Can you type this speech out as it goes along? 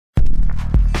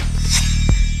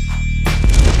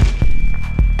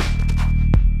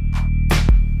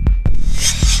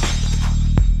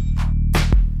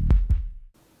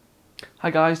Hi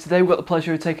guys, today we've got the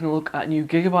pleasure of taking a look at a new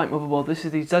Gigabyte motherboard. This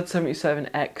is the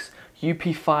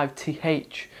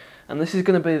Z77X-UP5 and this is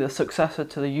going to be the successor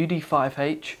to the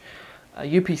UD5H.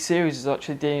 UP series is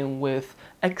actually dealing with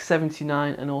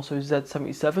X79 and also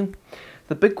Z77.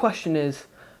 The big question is,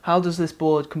 how does this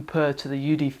board compare to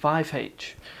the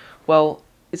UD5H? Well,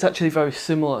 it's actually very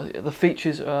similar. The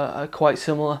features are quite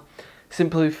similar,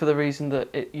 simply for the reason that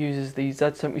it uses the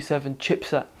Z77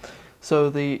 chipset. So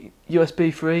the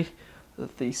USB 3,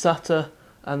 the SATA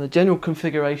and the general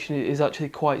configuration is actually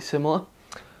quite similar,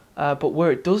 but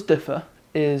where it does differ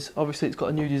is obviously it's got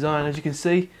a new design. As you can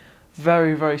see,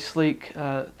 very sleek.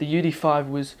 The UD5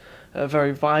 was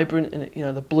very vibrant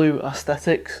in the blue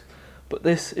aesthetics, but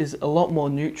this is a lot more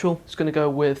neutral. It's going to go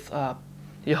with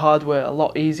your hardware a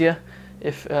lot easier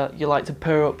if you like to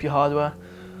pair up your hardware.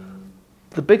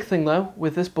 The big thing though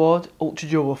with this board, Ultra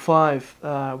Durable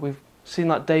 5, we've seen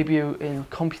that debut in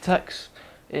Computex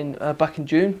back in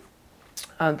June,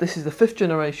 and this is the 5th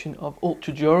generation of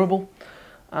Ultra Durable,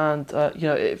 and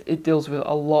it deals with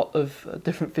a lot of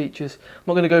different features. I'm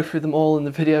not going to go through them all in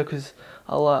the video because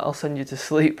I'll send you to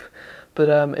sleep, but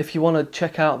if you want to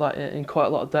check out that in quite a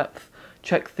lot of depth,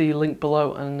 check the link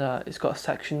below, and it's got a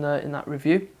section there in that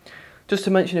review. Just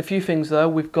to mention a few things though,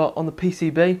 we've got on the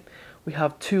PCB we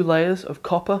have 2 layers of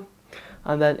copper,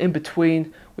 and then in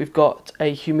between we've got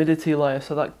a humidity layer,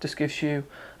 so that just gives you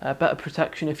better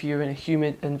protection if you're in a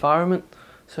humid environment,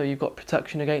 so you've got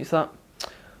protection against that.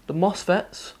 The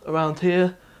MOSFETs around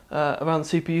here, around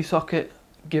the CPU socket,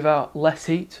 give out less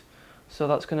heat, so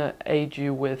that's going to aid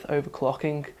you with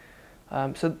overclocking.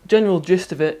 So the general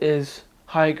gist of it is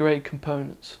higher grade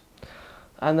components.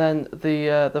 And then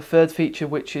the third feature,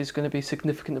 which is going to be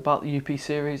significant about the UP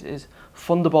series, is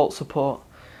Thunderbolt support.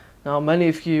 Now, many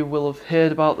of you will have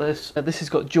heard about this. This has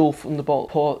got dual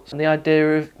Thunderbolt ports, and the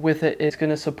idea with it is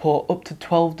going to support up to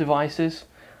 12 devices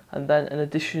and then an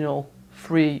additional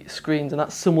 3 screens, and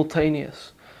that's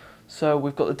simultaneous. So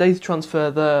we've got the data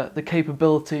transfer there, the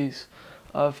capabilities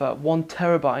of 1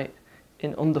 terabyte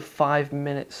in under 5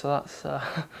 minutes, so that's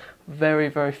very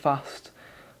fast.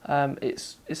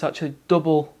 It's actually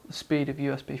double the speed of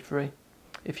USB 3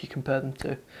 if you compare them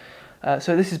to.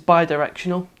 So this is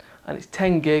bi-directional, and it's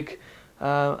 10 gig,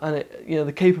 and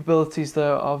the capabilities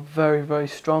there are very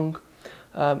strong.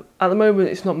 At the moment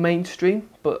it's not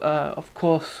mainstream, but of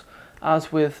course,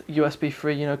 as with USB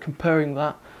 3, comparing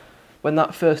that, when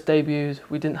that first debuted,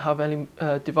 we didn't have any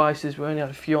devices, we only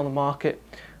had a few on the market,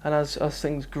 and as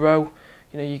things grow,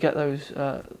 you get those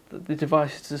the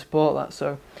devices to support that.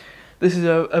 So this is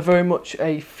a very much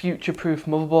a future-proof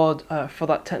motherboard for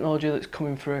that technology that's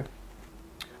coming through,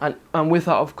 and with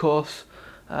that, of course,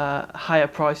 higher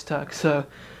price tag. So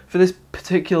for this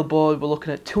particular board we're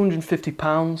looking at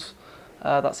 £250.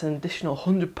 That's an additional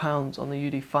 £100 on the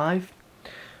UD5.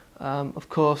 Of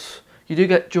course, you do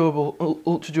get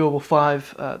Ultra Durable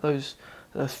 5, those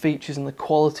features and the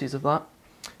qualities of that.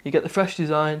 You get the fresh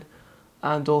design,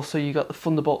 and also you got the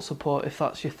Thunderbolt support if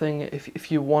that's your thing,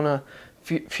 if you want to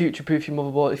future-proof your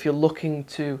motherboard, if you're looking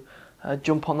to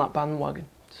jump on that bandwagon.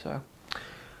 So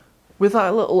with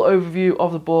that little overview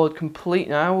of the board complete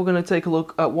now, we're going to take a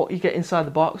look at what you get inside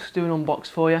the box, do an unbox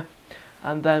for you,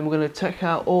 and then we're going to check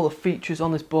out all the features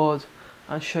on this board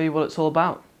and show you what it's all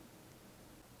about.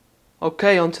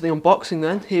 Okay, on to the unboxing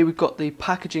then. Here we've got the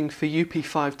packaging for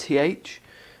UP5TH.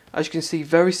 As you can see,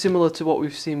 very similar to what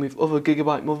we've seen with other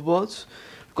Gigabyte motherboards.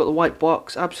 We've got the white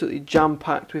box, absolutely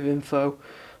jam-packed with info,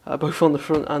 both on the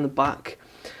front and the back.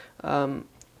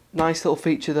 Nice little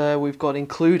feature there we've got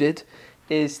included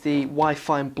is the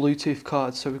Wi-Fi and Bluetooth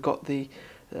card. So we've got the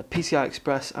PCI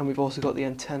Express, and we've also got the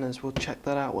antennas. We'll check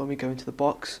that out when we go into the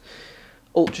box.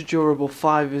 Ultra Durable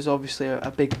 5 is obviously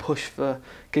a big push for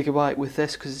Gigabyte with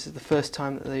this, because this is the first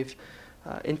time that they've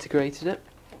integrated it.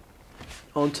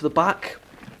 Onto the back,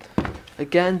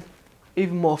 again,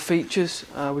 even more features.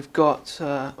 We've got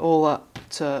all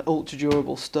that Ultra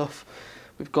Durable stuff.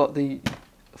 We've got the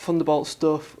Thunderbolt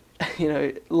stuff,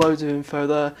 loads of info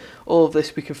there. All of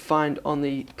this we can find on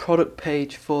the product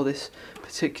page for this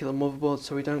particular motherboard,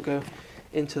 so we don't go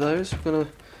into those. We're going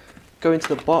to go into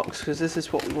the box because this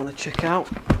is what we want to check out.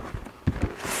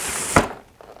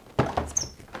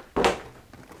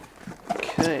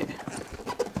 Okay,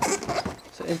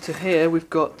 so into here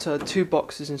we've got 2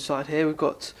 boxes inside here. We've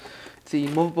got the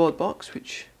motherboard box,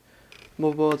 which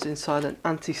motherboard's inside an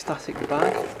anti-static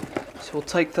bag, so we'll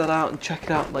take that out and check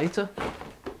it out later.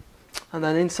 And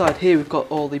then inside here we've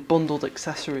got all the bundled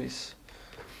accessories.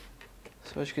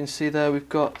 So as you can see there, we've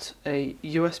got a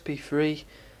USB 3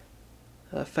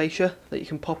 fascia that you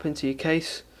can pop into your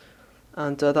case,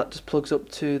 and that just plugs up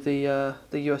to the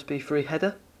USB 3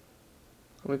 header.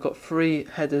 And we've got 3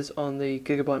 headers on the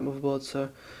Gigabyte motherboard, so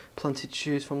plenty to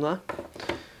choose from there.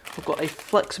 We've got a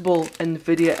flexible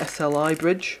NVIDIA SLI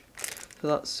bridge, so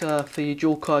that's for your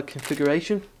dual card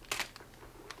configuration.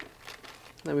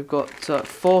 Then we've got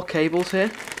 4 cables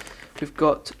here. We've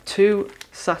got 2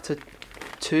 SATA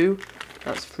 2,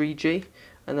 that's 3G,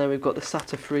 and then we've got the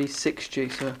SATA 3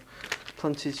 6G, so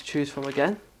plenty to choose from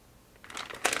again.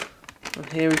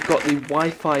 And here we've got the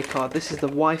Wi-Fi card. This is the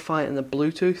Wi-Fi and the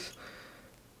Bluetooth,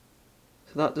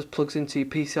 so that just plugs into your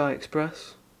PCI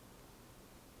Express.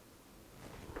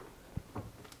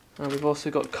 And we've also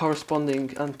got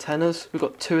corresponding antennas. We've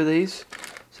got 2 of these,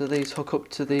 so these hook up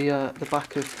to the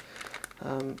back of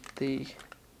the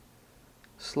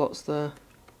slots there.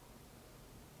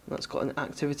 And that's got an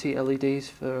activity LEDs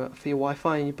for your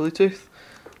Wi-Fi and your Bluetooth.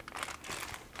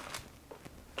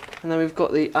 And then we've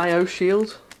got the I/O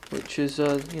shield, which is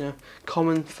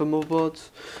common for motherboards.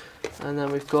 And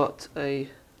then we've got a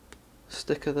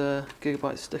sticker there,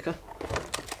 Gigabyte sticker,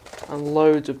 and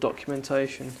loads of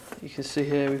documentation. You can see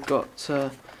here we've got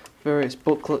various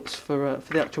booklets for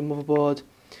the actual motherboard,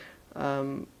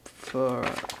 for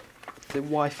the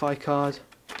Wi-Fi card,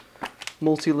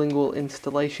 multilingual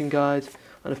installation guide,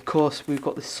 and of course we've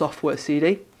got the software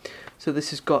CD. So this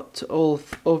has got all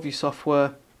of your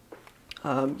software,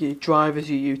 your drivers,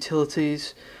 your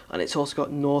utilities, and it's also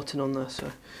got Norton on there,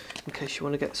 so in case you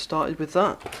want to get started with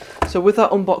that. So with that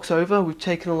unbox over, we've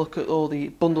taken a look at all the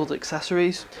bundled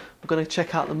accessories. We're going to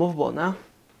check out the motherboard now.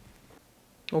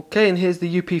 Okay, and here's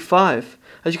the UP5.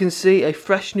 As you can see, a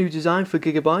fresh new design for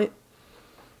Gigabyte.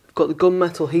 We've got the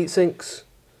gunmetal heatsinks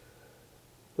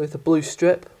with the blue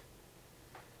strip.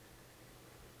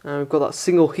 And we've got that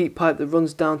single heat pipe that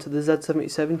runs down to the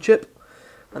Z77 chip,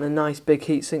 and a nice big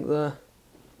heatsink there.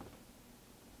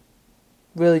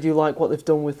 Really do like what they've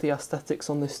done with the aesthetics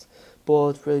on this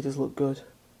board, really does look good.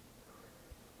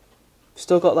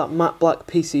 Still got that matte black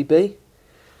PCB.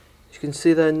 As you can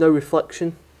see there, no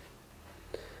reflection.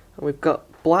 And we've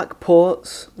got black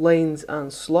ports, lanes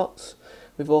and slots.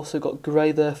 We've also got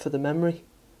grey there for the memory.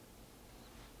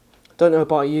 Don't know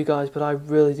about you guys, but I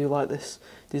really do like this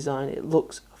design. It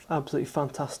looks absolutely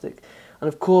fantastic. And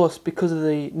of course, because of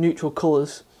the neutral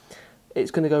colours,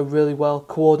 it's going to go really well,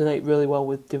 coordinate really well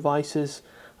with devices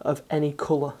of any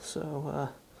colour. So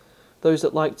those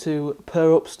that like to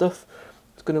pair up stuff,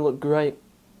 it's going to look great.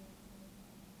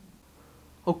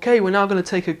 Okay, we're now going to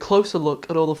take a closer look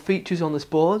at all the features on this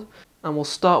board, and we'll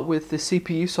start with the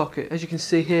CPU socket. As you can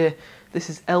see here, this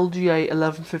is LGA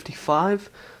 1155,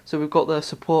 so we've got the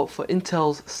support for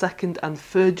Intel's 2nd and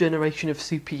 3rd generation of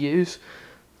CPUs.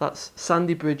 That's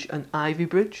Sandy Bridge and Ivy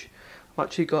Bridge. I've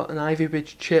actually got an Ivy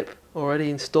Bridge chip already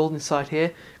installed inside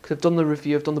here because I've done the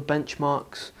review, I've done the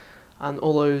benchmarks, and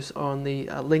all those are on the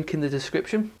link in the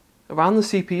description. Around the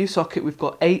CPU socket we've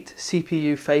got 8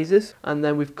 CPU phases, and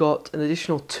then we've got an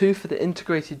additional 2 for the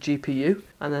integrated GPU,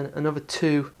 and then another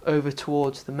 2 over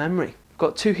towards the memory. We've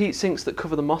got 2 heat sinks that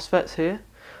cover the MOSFETs here,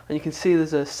 and you can see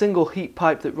there's a single heat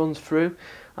pipe that runs through,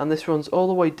 and this runs all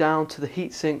the way down to the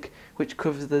heat sink which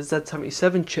covers the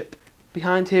Z77 chip.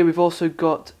 Behind here we've also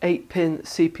got 8-pin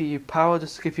CPU power,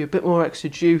 just to give you a bit more extra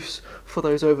juice for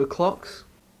those overclocks.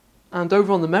 And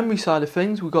over on the memory side of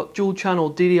things, we've got dual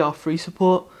channel DDR3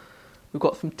 support. We've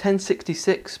got from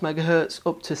 1066 MHz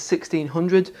up to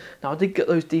 1600. Now I did get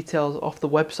those details off the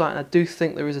website, and I do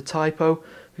think there is a typo,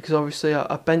 because obviously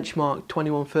I benchmarked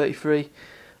 2133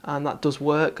 and that does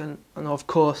work, and of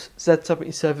course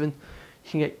Z77 you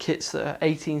can get kits that are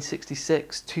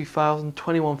 1866, 2000,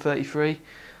 2133.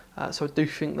 So I do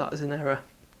think that is an error.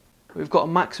 We've got a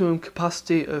maximum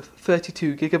capacity of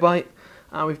 32 GB,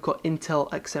 and we've got Intel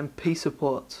XMP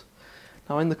support.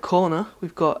 Now in the corner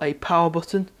we've got a power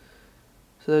button,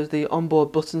 so there's the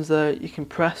onboard buttons there you can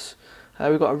press.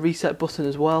 We've got a reset button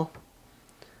as well,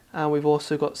 and we've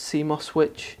also got CMOS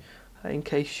switch in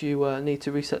case you need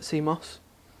to reset CMOS.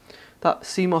 That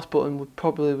CMOS button would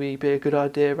probably be a good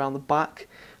idea around the back,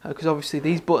 because obviously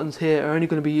these buttons here are only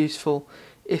going to be useful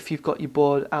if you've got your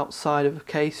board outside of a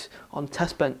case on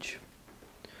test bench.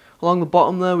 Along the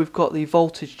bottom there we've got the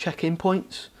voltage check-in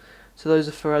points, so those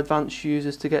are for advanced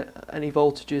users to get any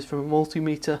voltages from a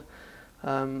multimeter.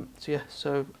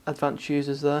 So advanced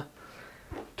users there.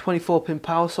 24-pin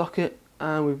power socket,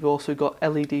 and we've also got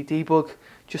LED debug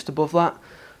just above that.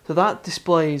 So that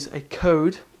displays a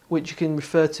code which you can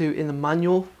refer to in the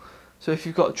manual. So if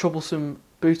you've got a troublesome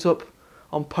boot up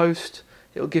on post,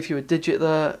 it'll give you a digit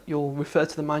there, you'll refer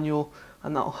to the manual,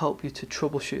 and that'll help you to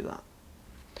troubleshoot that.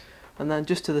 And then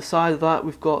just to the side of that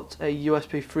we've got a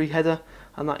USB 3 header,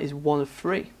 and that is one of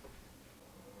 3.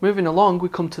 Moving along, we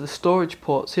come to the storage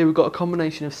ports. Here we've got a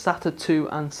combination of SATA 2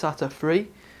 and SATA 3.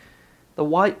 The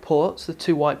white ports, the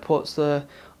two white ports there,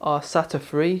 are SATA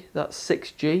free, that's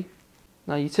 6G.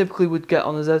 Now you typically would get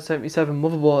on a Z77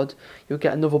 motherboard, you'll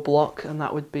get another block, and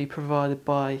that would be provided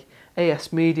by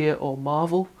AS Media or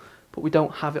Marvel, but we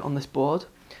don't have it on this board.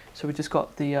 So we just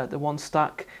got the one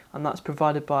stack, and that's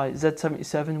provided by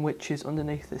Z77, which is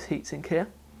underneath this heatsink here.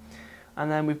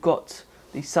 And then we've got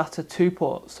the SATA 2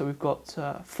 ports, so we've got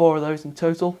 4 of those in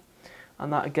total,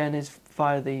 and that again is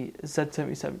via the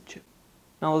Z77 chip.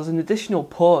 Now there's an additional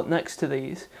port next to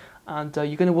these, and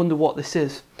you're going to wonder what this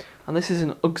is. And this is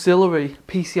an auxiliary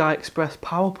PCI Express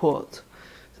power port.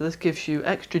 So this gives you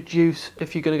extra juice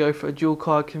if you're going to go for a dual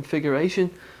card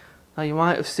configuration. Now you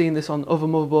might have seen this on other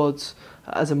motherboards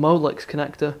as a Molex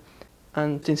connector,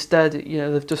 and instead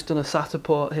they've just done a SATA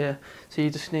port here, so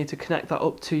you just need to connect that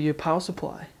up to your power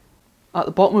supply. At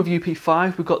the bottom of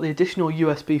UP5 we've got the additional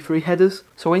USB 3 headers.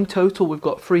 So in total we've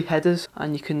got 3 headers,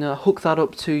 and you can hook that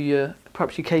up to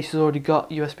perhaps your case has already got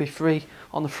USB 3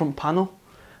 on the front panel.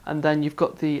 And then you've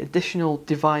got the additional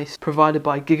device provided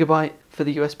by GIGABYTE for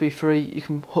the USB 3. You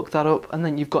can hook that up, and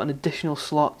then you've got an additional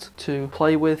slot to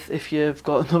play with if you've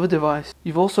got another device.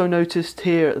 You've also noticed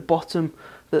here at the bottom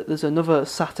that there's another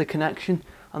SATA connection,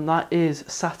 and that is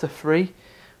SATA free,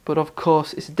 but of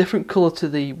course it's a different colour to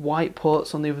the white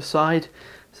ports on the other side,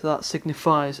 so that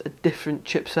signifies a different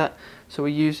chipset. So we're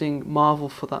using Marvel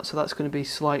for that, so that's going to be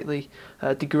slightly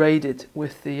degraded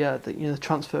with the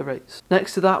transfer rates.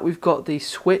 Next to that we've got the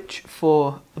switch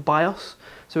for the BIOS,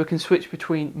 so we can switch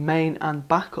between main and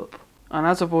backup. And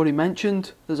as I've already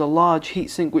mentioned, there's a large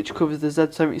heatsink which covers the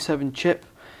Z77 chip,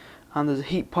 and there's a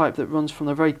heat pipe that runs from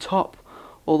the very top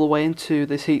all the way into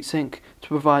this heatsink to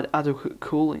provide adequate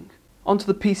cooling. Onto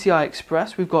the PCI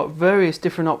Express, we've got various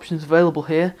different options available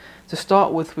here. To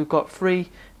start with, we've got 3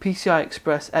 PCI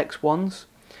Express X1s.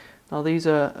 Now these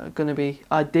are going to be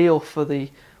ideal for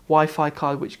the Wi-Fi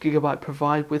card which GIGABYTE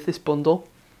provide with this bundle.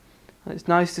 And it's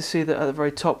nice to see that at the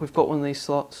very top we've got one of these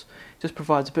slots. It just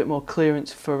provides a bit more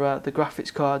clearance for the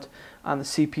graphics card and the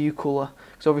CPU cooler,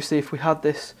 because obviously if we had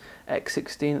this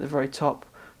X16 at the very top,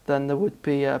 then there would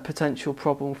be a potential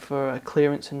problem for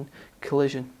clearance and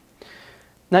collision.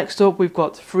 Next up we've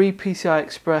got 3 PCI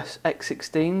Express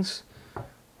X16s,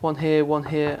 one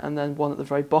here, and then one at the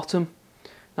very bottom.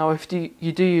 Now if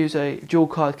you do use a dual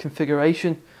card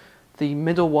configuration, the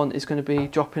middle one is going to be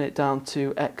dropping it down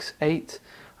to X8,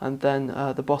 and then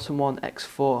the bottom one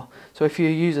X4. So if you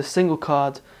use a single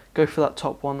card, go for that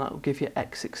top one, that will give you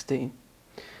X16.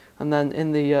 And then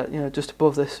in the just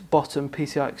above this bottom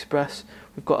PCI Express,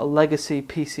 we've got a legacy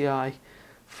PCI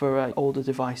for older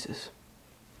devices.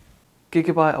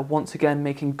 GIGABYTE are once again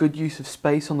making good use of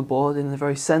space on the board. In the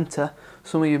very centre,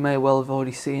 some of you may well have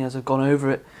already seen as I've gone over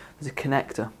it, there's a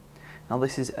connector. Now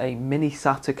this is a mini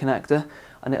SATA connector,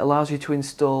 and it allows you to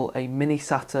install a mini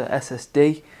SATA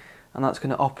SSD, and that's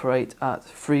going to operate at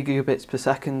 3 gigabits per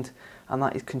second, and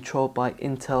that is controlled by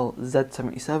Intel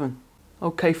Z77.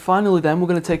 Okay, finally then we're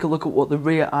going to take a look at what the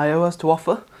rear I/O has to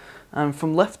offer. And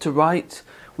from left to right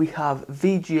we have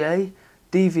VGA,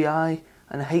 DVI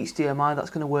and a HDMI that's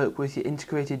going to work with your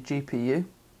integrated GPU.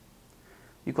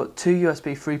 You've got 2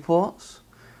 USB 3 ports,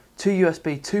 2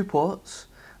 USB 2 ports,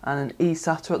 and an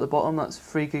eSATA at the bottom, that's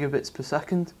 3 gigabits per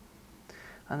second.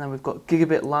 And then we've got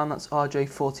gigabit LAN, that's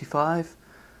RJ45,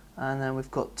 and then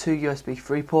we've got 2 USB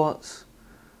 3 ports,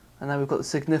 and then we've got the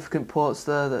significant ports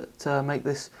there that make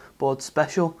this board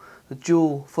special, the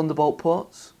dual Thunderbolt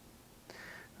ports,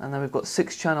 and then we've got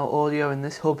 6-channel audio in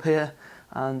this hub here,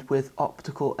 and with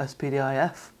optical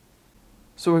SPDIF.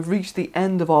 So we've reached the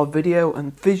end of our video,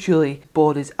 and visually the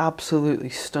board is absolutely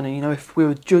stunning. You know, if we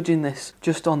were judging this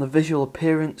just on the visual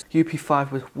appearance,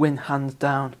 UP5 would win hands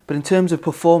down. But in terms of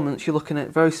performance, you're looking at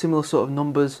very similar sort of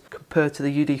numbers compared to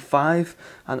the UD5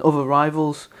 and other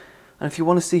rivals. And if you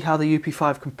want to see how the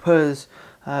UP5 compares,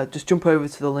 just jump over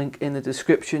to the link in the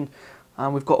description,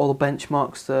 and we've got all the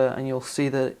benchmarks there, and you'll see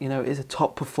that it is a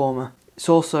top performer. It's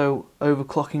also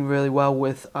overclocking really well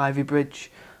with Ivy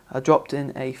Bridge. I dropped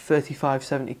in a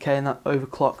 3570K and that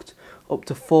overclocked up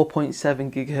to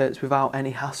 4.7 GHz without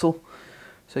any hassle.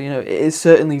 So it is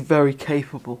certainly very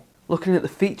capable. Looking at the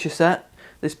feature set,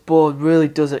 this board really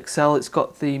does excel. It's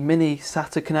got the mini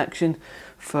SATA connection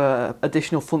for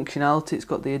additional functionality. It's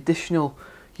got the additional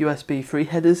USB 3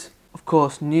 headers. Of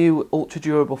course, new ultra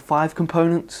durable 5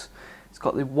 components. It's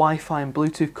got the Wi-Fi and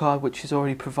Bluetooth card, which is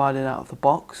already provided out of the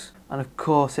box. And of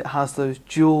course it has those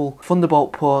dual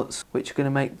Thunderbolt ports, which are going to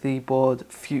make the board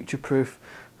future-proof,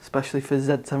 especially for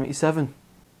Z77.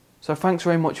 So thanks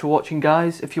very much for watching,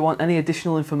 guys. If you want any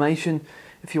additional information,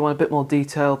 if you want a bit more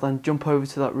detail, then jump over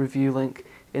to that review link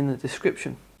in the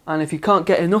description. And if you can't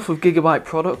get enough of Gigabyte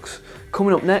products,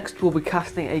 coming up next we'll be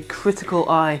casting a critical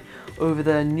eye over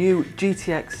their new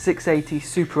GTX 680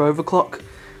 Super Overclock,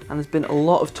 and there's been a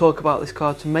lot of talk about this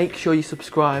card, so make sure you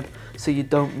subscribe so you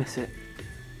don't miss it.